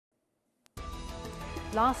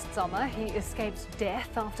Last summer, he escaped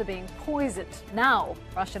death after being poisoned. Now,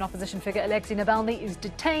 Russian opposition figure Alexei Navalny is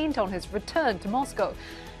detained on his return to Moscow.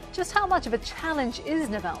 Just how much of a challenge is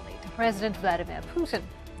Navalny to President Vladimir Putin?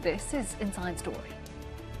 This is Inside Story.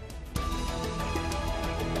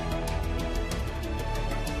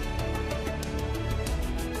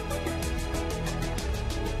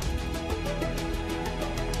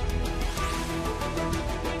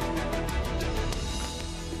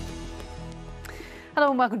 Hello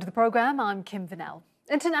and welcome to the programme. I'm Kim Vinell.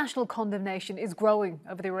 International condemnation is growing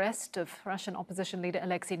over the arrest of Russian opposition leader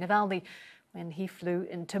Alexei Navalny when he flew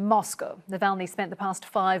into Moscow. Navalny spent the past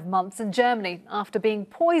 5 months in Germany after being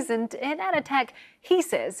poisoned in an attack he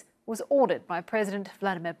says was ordered by President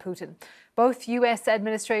Vladimir Putin. Both US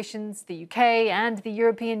administrations, the UK and the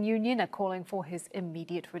European Union are calling for his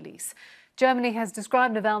immediate release. Germany has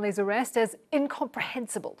described Navalny's arrest as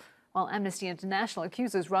incomprehensible, while Amnesty International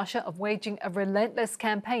accuses Russia of waging a relentless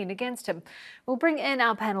campaign against him. We'll bring in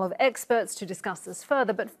our panel of experts to discuss this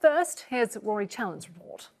further, but first, here's Rory Challen's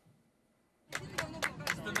report.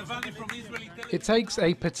 It takes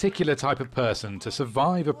a particular type of person to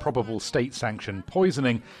survive a probable state-sanctioned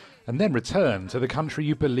poisoning and then return to the country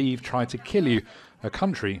you believe tried to kill you, a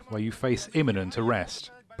country where you face imminent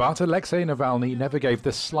arrest. But Alexei Navalny never gave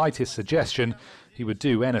the slightest suggestion he would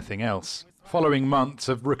do anything else. Following months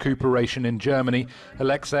of recuperation in Germany,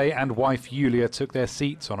 Alexei and wife Yulia took their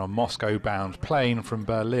seats on a Moscow-bound plane from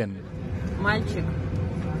Berlin.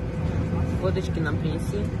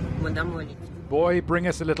 Boy, bring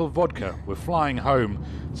us a little vodka. We're flying home,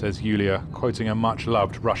 says Yulia, quoting a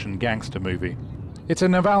much-loved Russian gangster movie. It's a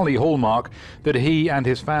Navalny hallmark that he and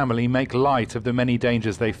his family make light of the many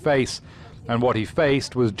dangers they face, and what he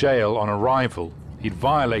faced was jail on arrival. He'd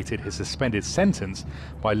violated his suspended sentence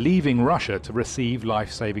by leaving Russia to receive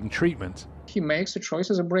life-saving treatment. He makes a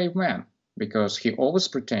choice as a brave man, because he always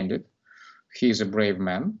pretended he is a brave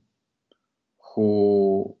man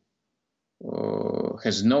who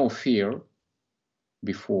has no fear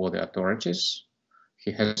before the authorities.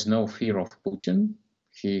 He has no fear of Putin.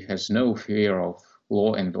 He has no fear of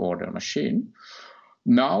law and order machine.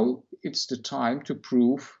 Now it's the time to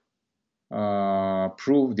prove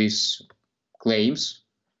these claims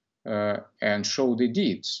and show the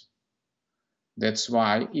deeds. That's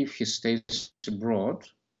why if he stays abroad,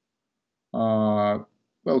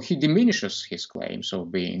 he diminishes his claims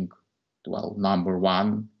of being, number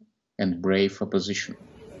one and brave opposition.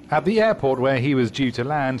 At the airport where he was due to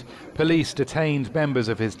land, police detained members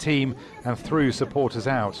of his team and threw supporters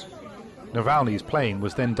out. Navalny's plane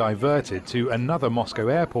was then diverted to another Moscow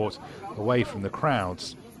airport, away from the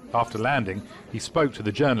crowds. After landing, he spoke to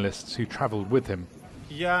the journalists who travelled with him.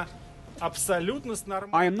 I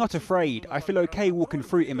am not afraid. I feel okay walking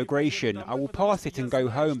through immigration. I will pass it and go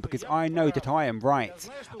home because I know that I am right.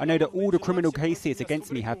 I know that all the criminal cases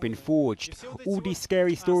against me have been forged. All these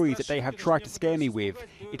scary stories that they have tried to scare me with.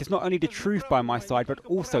 It is not only the truth by my side, but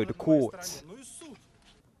also the courts.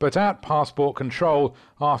 But at passport control,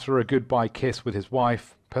 after a goodbye kiss with his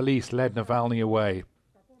wife, police led Navalny away.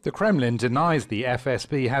 The Kremlin denies the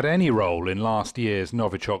FSB had any role in last year's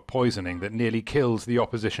Novichok poisoning that nearly killed the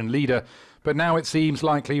opposition leader, but now it seems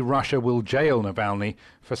likely Russia will jail Navalny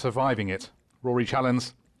for surviving it. Rory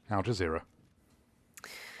Challen's, Al Jazeera.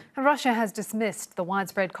 Russia has dismissed the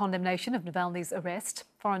widespread condemnation of Navalny's arrest.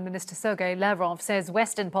 Foreign Minister Sergei Lavrov says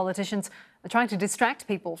Western politicians are trying to distract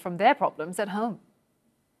people from their problems at home.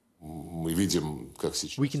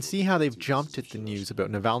 We can see how they've jumped at the news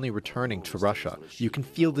about Navalny returning to Russia. You can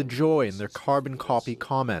feel the joy in their carbon copy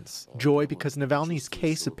comments. Joy because Navalny's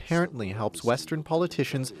case apparently helps Western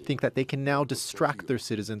politicians think that they can now distract their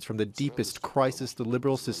citizens from the deepest crisis the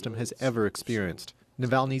liberal system has ever experienced.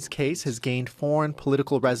 Navalny's case has gained foreign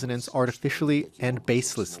political resonance artificially and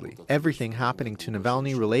baselessly. Everything happening to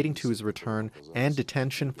Navalny relating to his return and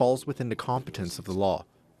detention falls within the competence of the law.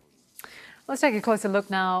 Let's take a closer look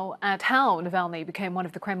now at how Navalny became one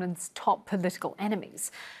of the Kremlin's top political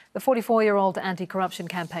enemies. The 44-year-old anti-corruption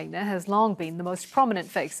campaigner has long been the most prominent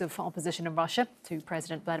face of opposition in Russia to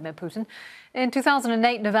President Vladimir Putin. In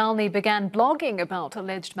 2008, Navalny began blogging about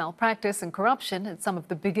alleged malpractice and corruption at some of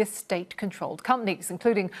the biggest state-controlled companies,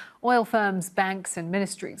 including oil firms, banks and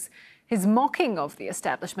ministries. His mocking of the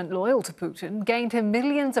establishment loyal to Putin gained him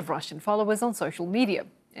millions of Russian followers on social media.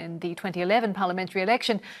 In the 2011 parliamentary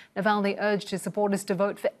election, Navalny urged his supporters to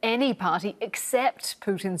vote for any party except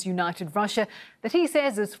Putin's United Russia, that he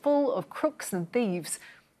says is full of crooks and thieves.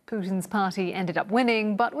 Putin's party ended up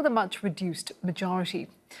winning, but with a much reduced majority.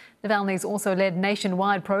 Navalny's also led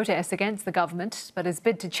nationwide protests against the government, but his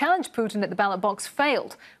bid to challenge Putin at the ballot box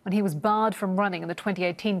failed when he was barred from running in the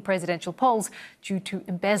 2018 presidential polls due to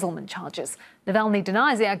embezzlement charges. Navalny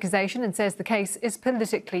denies the accusation and says the case is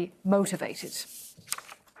politically motivated.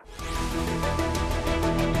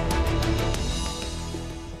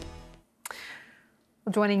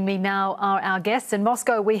 Joining me now are our guests. In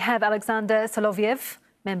Moscow, we have Alexander Soloviev,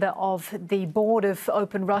 member of the board of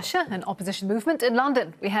Open Russia, an opposition movement. In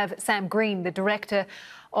London, we have Sam Greene, the director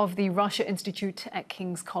of the Russia Institute at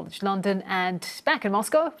King's College London. And back in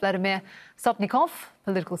Moscow, Vladimir Sotnikov,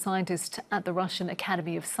 political scientist at the Russian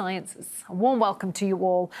Academy of Sciences. A warm welcome to you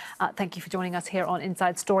all. Thank you for joining us here on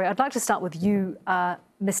Inside Story. I'd like to start with you,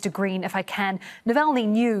 Mr. Greene, if I can. Navalny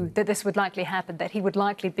knew that this would likely happen, that he would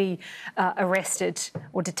likely be arrested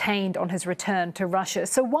or detained on his return to Russia.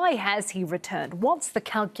 So why has he returned? What's the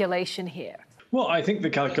calculation here? Well, I think the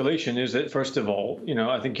calculation is that, first of all,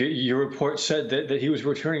 I think your report said that he was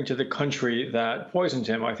returning to the country that poisoned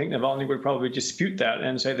him. I think Navalny would probably dispute that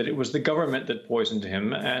and say that it was the government that poisoned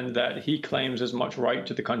him and that he claims as much right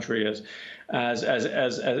to the country as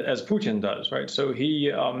Putin does, right? So he,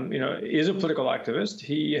 is a political activist.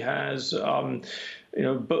 He has,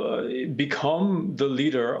 become the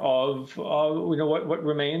leader of, what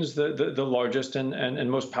remains the largest and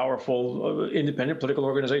most powerful independent political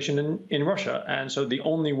organization in Russia. And so the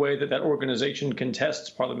only way that organization contests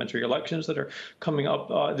parliamentary elections that are coming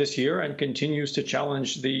up this year and continues to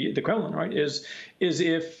challenge the Kremlin, right, is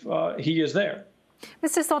if he is there.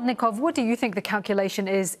 Mr. Sotnikov, what do you think the calculation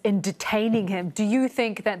is in detaining him? Do you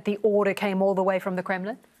think that the order came all the way from the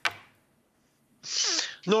Kremlin?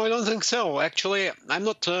 No, I don't think so. Actually, I'm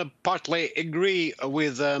not partly agree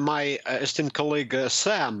with my esteemed colleague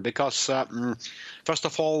Sam, because first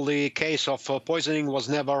of all, the case of poisoning was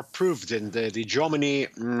never proved, and the Germany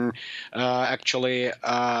actually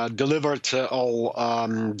delivered all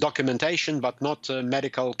documentation, but not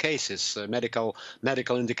medical cases, medical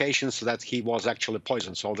indications that he was actually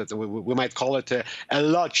poisoned. So that we might call it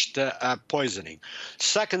alleged poisoning.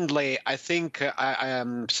 Secondly, I think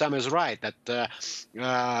Sam is right that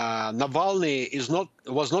Navalny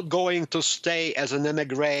was not going to stay as an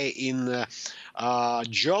emigre in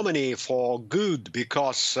Germany for good,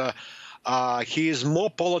 because he is more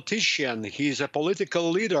politician, he's a political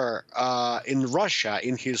leader in Russia,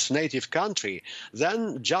 in his native country,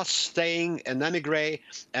 than just staying an emigre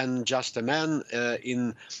and just a man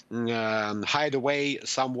in hideaway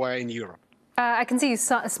somewhere in Europe. I can see you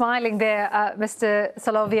smiling there, Mr.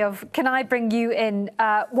 Soloviev. Can I bring you in?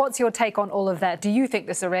 What's your take on all of that? Do you think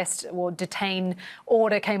this arrest or detain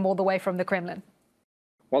order came all the way from the Kremlin?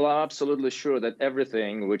 Well, I'm absolutely sure that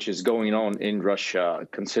everything which is going on in Russia,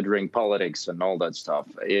 considering politics and all that stuff,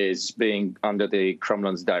 is being under the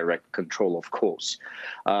Kremlin's direct control, of course.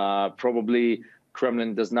 Probably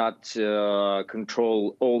Kremlin does not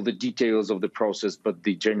control all the details of the process, but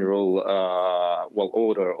the general,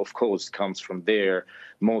 order, of course, comes from there.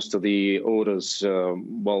 Most of the orders,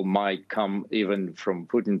 might come even from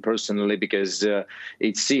Putin personally, because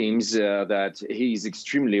it seems that he's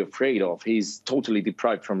extremely afraid of. He's totally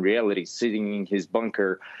deprived from reality, sitting in his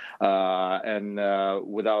bunker and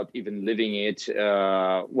without even living it,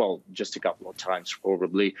 just a couple of times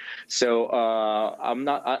probably. So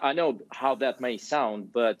I know how that may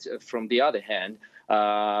sound, but from the other hand,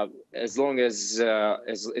 as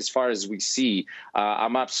far as we see,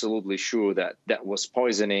 I'm absolutely sure that that was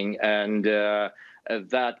poisoning, and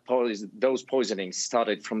those poisonings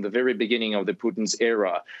started from the very beginning of the Putin's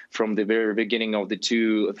era, from the very beginning of the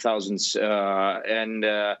 2000s, and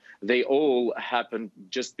they all happened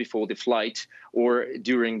just before the flight or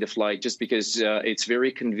during the flight, just because it's very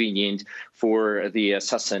convenient for the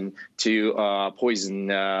assassin to poison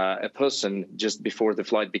a person just before the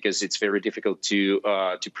flight, because it's very difficult to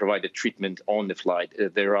provide a treatment on the flight.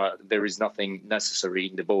 There is nothing necessary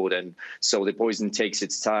in the boat, and so the poison takes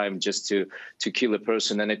its time just to kill a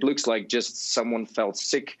person. And it looks like just someone felt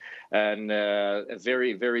sick and a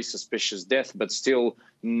very, very suspicious death, but still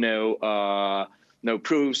no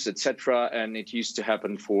proofs, etc. And it used to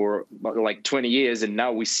happen for like 20 years. And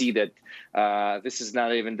now we see that this is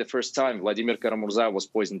not even the first time. Vladimir Karamurza was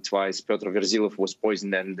poisoned twice. Petr Verzilov was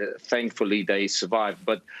poisoned, and thankfully they survived.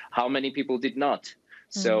 But how many people did not?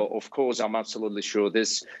 So, of course, I'm absolutely sure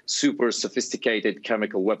this super sophisticated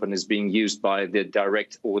chemical weapon is being used by the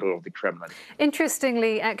direct order of the Kremlin.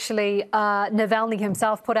 Interestingly, actually, Navalny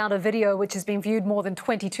himself put out a video which has been viewed more than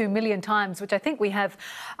 22 million times, which I think we have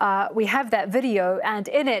that video. And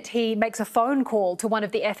in it, he makes a phone call to one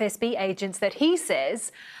of the FSB agents that he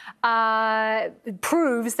says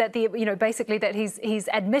proves that basically that he's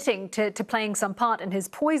admitting to playing some part in his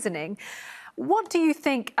poisoning. What do you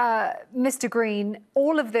think, Mr. Greene,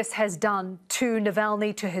 all of this has done to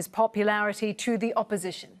Navalny, to his popularity, to the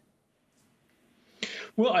opposition?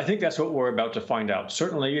 Well, I think that's what we're about to find out.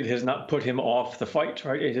 Certainly, it has not put him off the fight,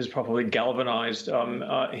 right? It has probably galvanized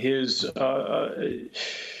his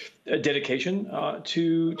dedication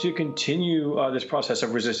to continue this process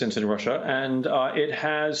of resistance in Russia, and it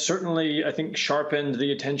has certainly, I think, sharpened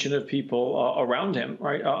the attention of people around him,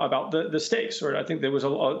 right, about the stakes. Right, I think there was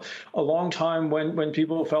a long time when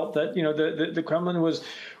people felt that the Kremlin was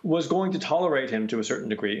going to tolerate him to a certain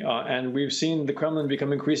degree, and we've seen the Kremlin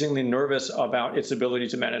become increasingly nervous about its ability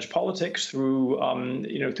to manage politics through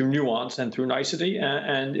through nuance and through nicety,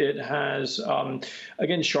 and it has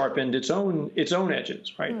again sharpened its own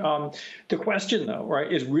edges, right. The question, though,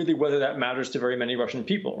 right, is really whether that matters to very many Russian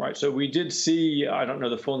people, right? So we did see, I don't know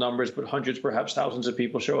the full numbers, but hundreds, perhaps thousands of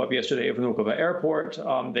people show up yesterday at Vnukovo airport.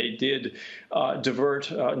 They did divert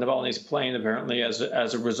Navalny's plane, apparently, as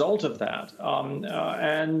a result of that. So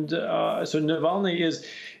Navalny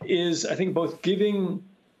is, I think, both giving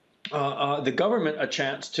the government a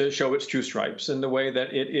chance to show its true stripes in the way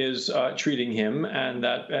that it is treating him, and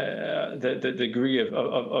that the degree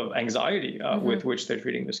of anxiety with which they're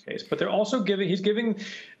treating this case. But they're also he's giving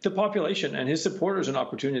the population and his supporters an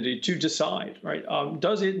opportunity to decide, right?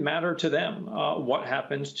 Does it matter to them what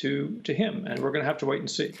happens to him? And we're going to have to wait and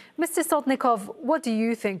see. Mr. Sotnikov, what do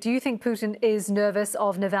you think? Do you think Putin is nervous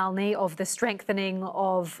of Navalny, of the strengthening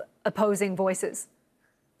of opposing voices?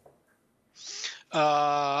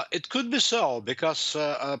 It could be so, because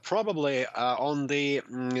probably on the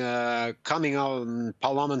coming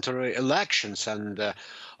parliamentary elections and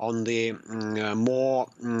on the more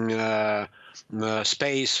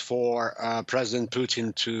space for President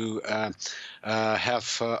Putin to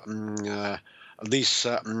have this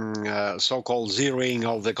so-called zeroing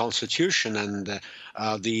of the constitution and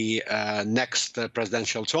the next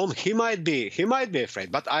presidential term, he might be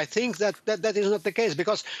afraid. But I think that is not the case,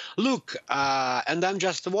 because look, and I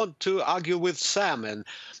just want to argue with Sam, and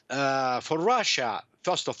for Russia,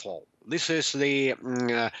 first of all, this is the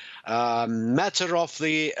matter of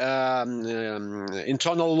the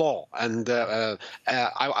internal law, and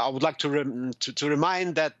I would like to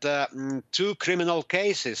remind that 2 criminal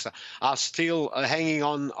cases are still hanging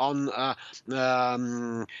on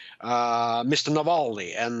Mr.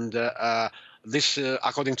 Navalny, and this,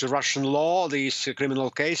 according to Russian law, these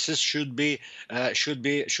criminal cases should be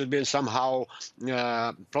somehow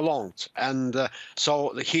prolonged, and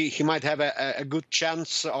so he might have a good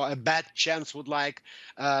chance or a bad chance, would like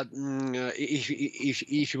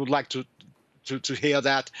if you would like to hear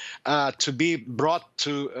that, to be brought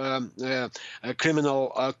to a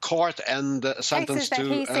criminal court and sentenced to cases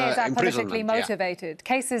that he says are politically motivated. Yeah.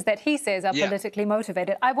 Cases that he says are politically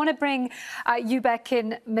motivated. I want to bring you back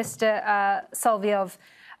in, Mr. Soloviev.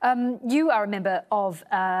 You are a member of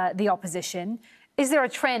the opposition. Is there a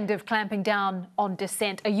trend of clamping down on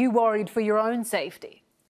dissent? Are you worried for your own safety?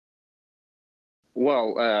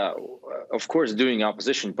 Well, of course, doing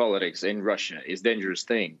opposition politics in Russia is a dangerous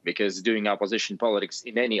thing, because doing opposition politics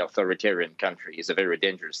in any authoritarian country is a very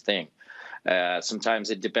dangerous thing. Sometimes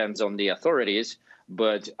it depends on the authorities,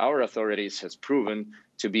 but our authorities has proven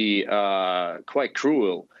to be quite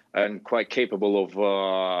cruel and quite capable of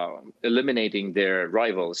eliminating their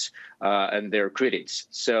rivals and their critics.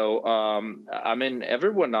 So, I mean,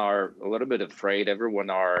 everyone are a little bit afraid. Everyone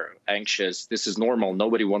are anxious. This is normal.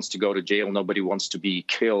 Nobody wants to go to jail. Nobody wants to be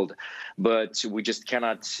killed. But we just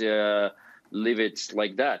cannot leave it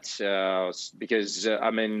like that, because,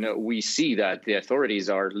 I mean, we see that the authorities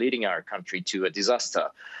are leading our country to a disaster.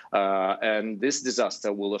 And this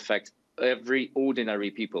disaster will affect every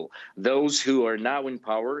ordinary people. Those who are now in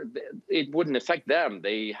power, it wouldn't affect them.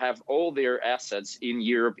 They have all their assets in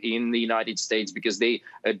Europe, in the United States, because they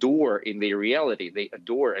adore, in their reality, they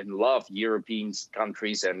adore and love European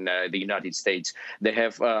countries and the United States. They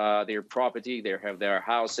have their property, they have their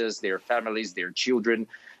houses, their families, their children.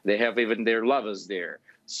 They have even their lovers there.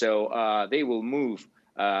 So they will move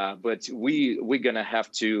But we're going to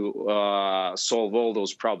have to solve all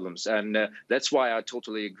those problems. And that's why I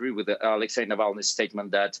totally agree with Alexei Navalny's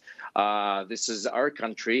statement that this is our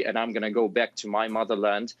country and I'm going to go back to my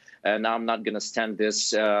motherland and I'm not going to stand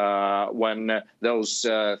this when those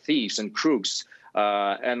thieves and crooks,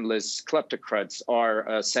 endless kleptocrats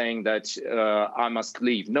are saying that I must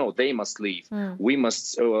leave. No, they must leave. We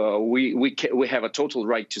must. We have a total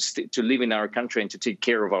right to live in our country and to take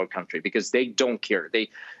care of our country because they don't care.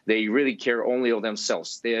 They really care only of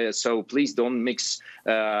themselves. So please don't mix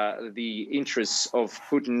the interests of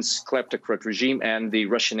Putin's kleptocrat regime and the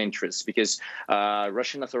Russian interests because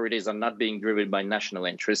Russian authorities are not being driven by national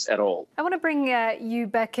interests at all. I want to bring you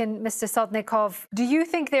back in, Mr. Sotnikov. Do you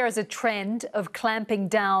think there is a trend of clamping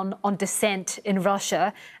down on dissent in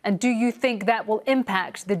Russia? And do you think that will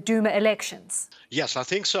impact the Duma elections? Yes, I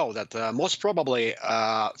think so. That most probably,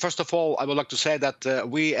 first of all, I would like to say that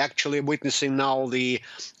we actually witnessing now the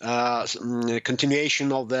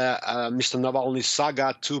continuation of the Mr. Navalny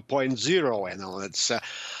saga 2.0. You know, it's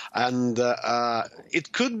and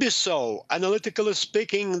it could be so, analytically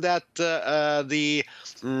speaking, that the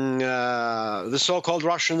so-called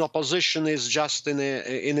Russian opposition is just in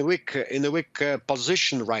a weak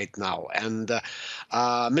position right now, and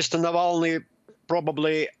Mr. Navalny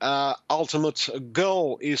probably ultimate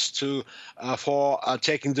goal is to for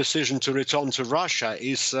taking decision to return to Russia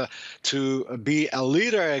is to be a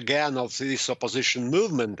leader again of this opposition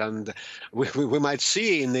movement, and we might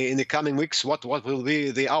see in the coming weeks what will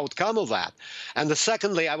be the outcome of that. And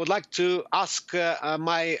secondly, I would like to ask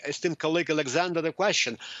my esteemed colleague Alexander the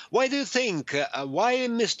question: why do you think why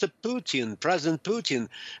Mr. Putin, President Putin,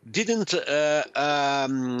 didn't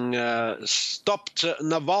stop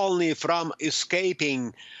Navalny from escaping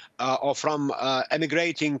or from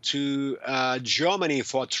emigrating to Germany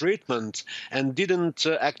for treatment and didn't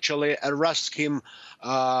actually arrest him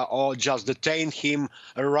or just detain him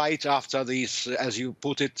right after this, as you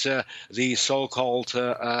put it, the so-called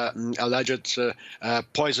alleged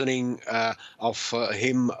poisoning of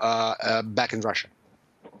him back in Russia?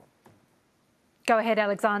 Go ahead,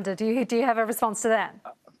 Alexander. Do you have a response to that?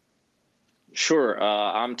 Sure.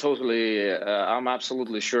 I'm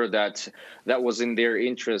absolutely sure that that was in their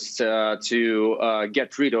interest to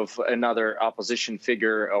get rid of another opposition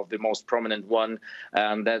figure, of the most prominent one.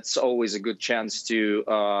 And that's always a good chance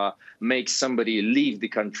to make somebody leave the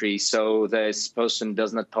country so this person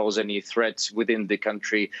does not pose any threat within the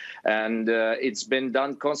country. And it's been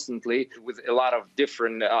done constantly with a lot of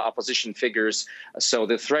different opposition figures. So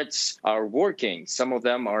the threats are working. Some of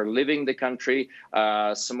them are leaving the country.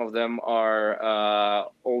 Some of them are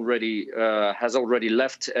already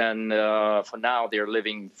left, and for now they're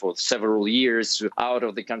living for several years out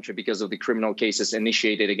of the country because of the criminal cases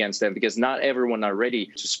initiated against them, because not everyone are ready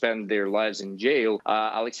to spend their lives in jail.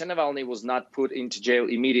 Alexei Navalny was not put into jail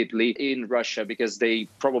immediately in Russia because they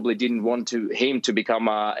probably didn't want him to become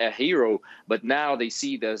a hero, but now they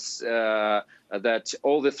see this that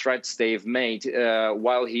all the threats they've made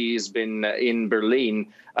while he's been in Berlin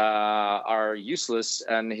are useless,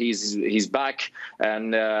 and he's back,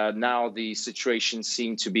 and now the situation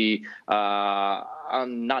seems to be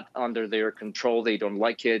not under their control. They don't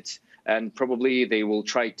like it, and probably they will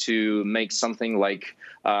try to make something like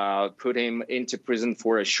put him into prison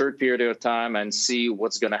for a short period of time and see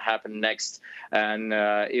what's going to happen next. And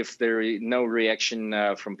if there is no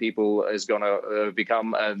reaction from people, is going to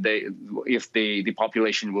become if the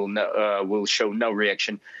population will show no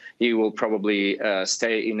reaction, he will probably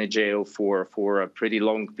stay in a jail for a pretty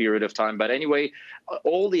long period of time. But anyway,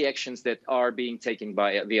 all the actions that are being taken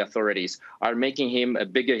by the authorities are making him a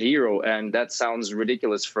bigger hero, and that sounds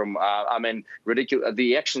ridiculous. Ridiculous.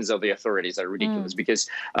 The actions of the authorities are ridiculous because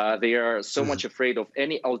they are so much afraid of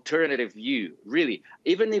any alternative view. Really,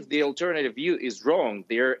 even if the alternative view is wrong,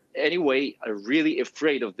 they're anyway really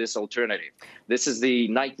afraid of this alternative. This is the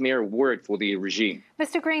nightmare word for the regime.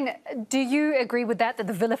 Mr. Greene, do you agree with that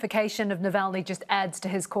the vilification of Navalny just adds to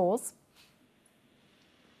his cause?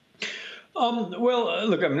 Well,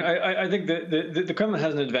 look, I mean, I think the Kremlin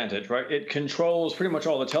has an advantage, right? It controls pretty much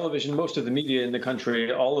all the television, most of the media in the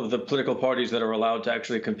country, all of the political parties that are allowed to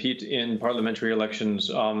actually compete in parliamentary elections.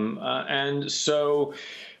 And so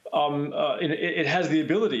it has the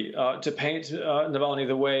ability to paint Navalny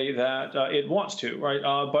the way that it wants to, right?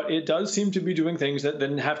 But it does seem to be doing things that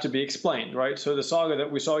then have to be explained, right? So the saga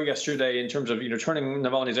that we saw yesterday in terms of turning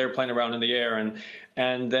Navalny's airplane around in the air,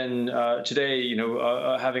 and then today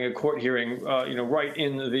having a court hearing right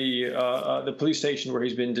in the police station where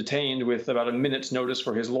he's been detained with about a minute's notice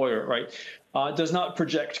for his lawyer, right? Does not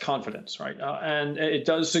project confidence, right? And it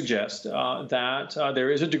does suggest that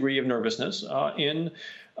there is a degree of nervousness in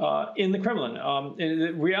the Kremlin.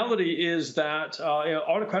 The reality is that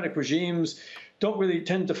autocratic regimes don't really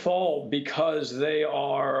tend to fall because they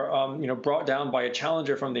are brought down by a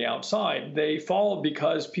challenger from the outside. They fall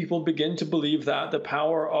because people begin to believe that the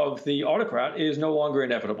power of the autocrat is no longer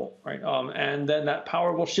inevitable, right? And then that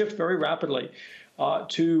power will shift very rapidly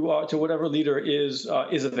to whatever leader is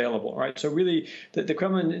available, right? So really, the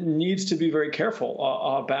Kremlin needs to be very careful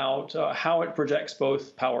about how it projects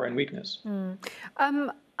both power and weakness.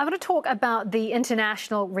 I want to talk about the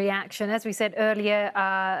international reaction. As we said earlier,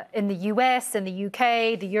 in the US, in the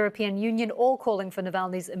UK, the European Union, all calling for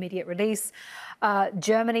Navalny's immediate release.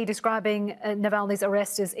 Germany describing Navalny's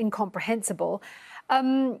arrest as incomprehensible.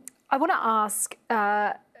 I want to ask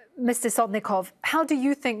Mr. Sotnikov, how do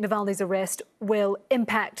you think Navalny's arrest will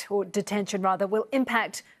impact, or detention rather, will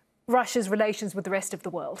impact Russia's relations with the rest of the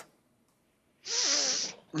world?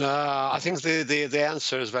 I think the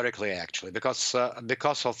answer is very clear, actually, because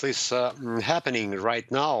of this happening right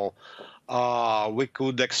now, we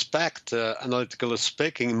could expect, analytically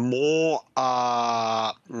speaking, more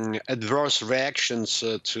adverse reactions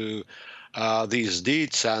to these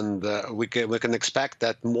deeds, and we can expect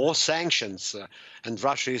that more sanctions, and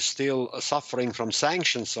Russia is still suffering from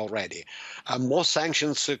sanctions already. More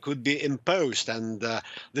sanctions could be imposed, and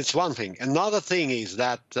that's one thing. Another thing is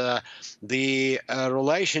that the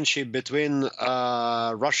relationship between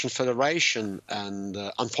Russian Federation and,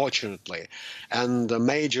 unfortunately, and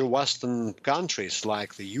major Western countries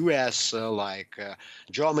like the US, like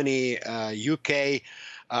Germany, UK,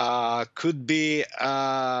 could be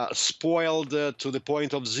spoiled to the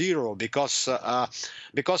point of zero, because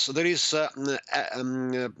there is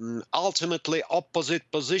ultimately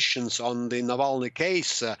opposite positions on the Navalny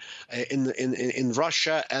case in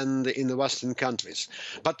Russia and in the Western countries.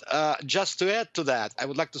 But just to add to that, I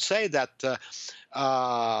would like to say that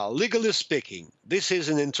legally speaking, this is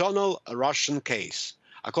an internal Russian case,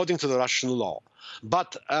 according to the Russian law.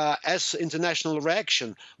 But as international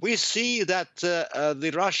reaction, we see that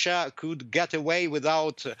the Russia could get away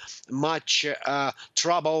without much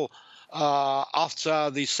trouble after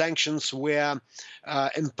the sanctions were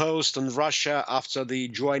imposed on Russia after the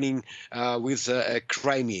joining with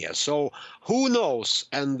Crimea. So who knows?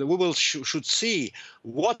 And we should see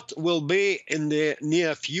what will be in the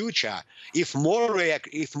near future if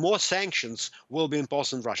more sanctions will be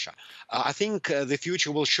imposed on Russia. I think the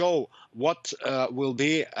future will show what will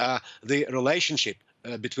be the relationship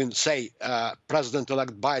between, say,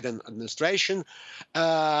 President-elect Biden administration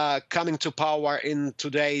coming to power in 2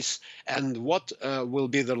 days, and what will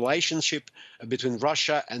be the relationship between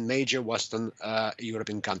Russia and major Western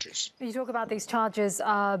European countries. You talk about these charges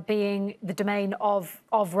being the domain of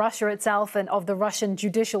Russia itself and of the Russian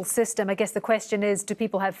judicial system. I guess the question is, do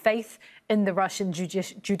people have faith in the Russian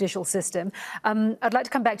judicial system? I'd like to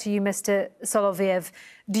come back to you, Mr. Soloviev.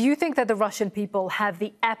 Do you think that the Russian people have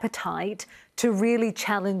the appetite to really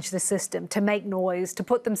challenge the system, to make noise, to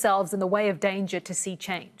put themselves in the way of danger, to see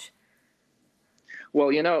change?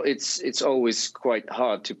 Well, it's always quite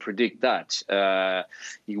hard to predict that.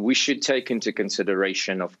 We should take into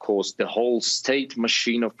consideration, of course, the whole state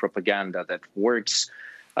machine of propaganda that works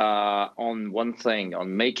on one thing,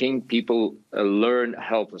 on making people learn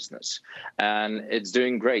helplessness. And it's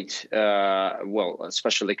doing great, well,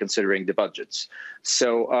 especially considering the budgets.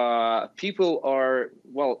 So people are,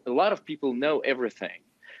 well, a lot of people know everything.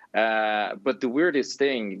 But the weirdest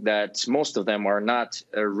thing that most of them are not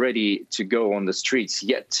ready to go on the streets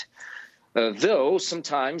yet. Though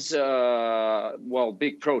sometimes, well,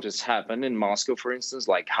 big protests happen in Moscow, for instance,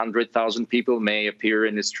 like 100,000 people may appear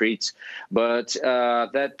in the streets, but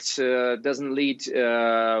that doesn't lead,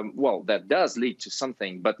 well, that does lead to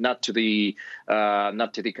something, but not to the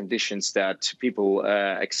conditions that people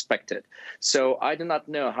expected. So I do not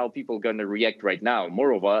know how people are going to react right now.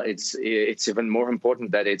 Moreover, it's even more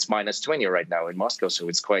important that it's -20 right now in Moscow, so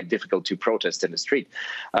it's quite difficult to protest in the street.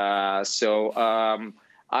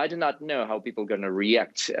 I do not know how people are going to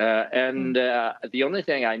react. And the only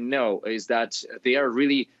thing I know is that they are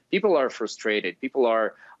really people are frustrated. People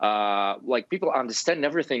are people understand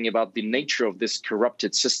everything about the nature of this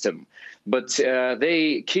corrupted system, but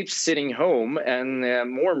they keep sitting home and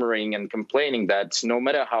murmuring and complaining that no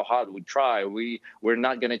matter how hard we try, we're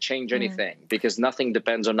not going to change anything because nothing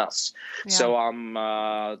depends on us. Yeah. So I'm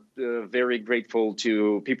very grateful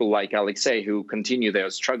to people like Alexei who continue their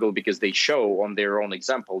struggle because they show on their own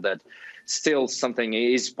example that still something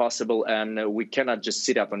is possible, and we cannot just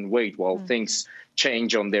sit up and wait while things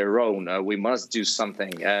change on their own. We must do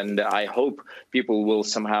something, and I hope people will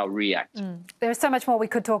somehow react. There's so much more we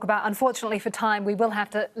could talk about. Unfortunately, for time, we will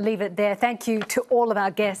have to leave it there. Thank you to all of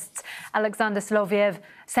our guests, Alexander Soloviev,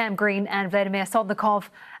 Sam Greene and Vladimir Sotnikov,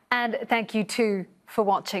 and thank you too for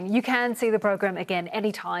watching. You can see the programme again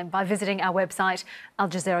anytime by visiting our website,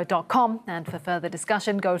 aljazeera.com. And for further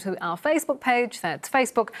discussion, go to our Facebook page. That's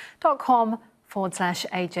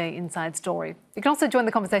facebook.com/AJ Inside Story. You can also join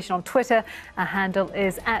the conversation on Twitter. Our handle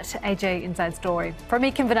is @AJ Inside Story. From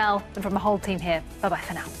me, Kim Vinell, and from the whole team here, bye-bye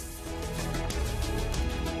for now.